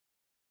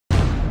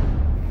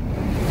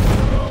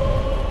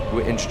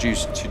we're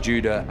introduced to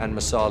Judah and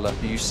Masala,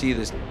 you see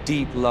this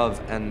deep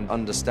love and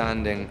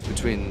understanding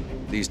between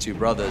these two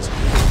brothers.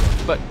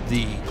 But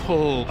the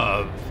pull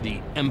of the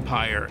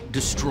Empire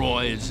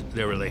destroys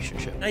their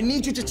relationship. I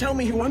need you to tell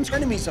me who Am's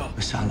enemies are.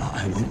 Masala,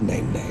 I won't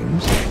name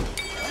names.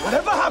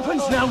 Whatever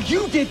happens now,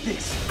 you did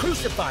this!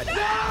 Crucified!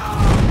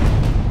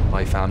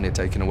 My family are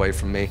taken away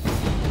from me,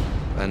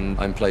 and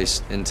I'm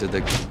placed into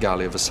the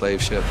galley of a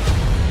slave ship.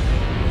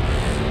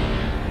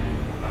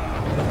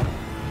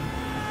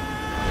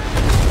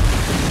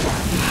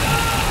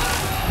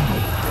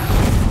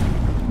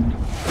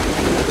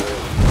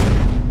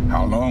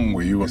 How long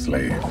were you a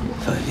slave?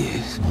 5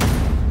 years.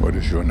 What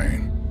is your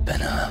name?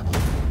 Ben-Huр.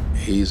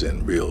 He's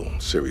in real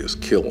serious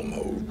kill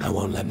mode. I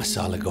won't let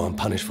Masala go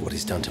unpunished for what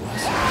he's done to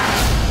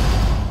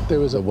us.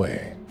 There is a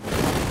way.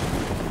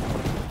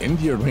 In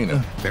the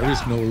arena, there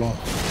is no law.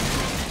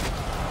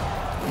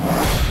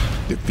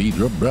 Defeat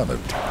your brother,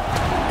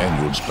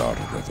 and you'll start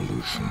a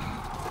revolution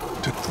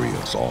to free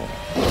us all.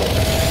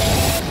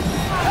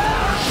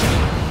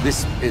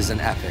 This is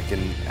an epic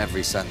in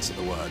every sense of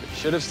the word.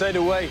 Should have stayed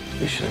away.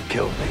 You should have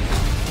killed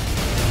me.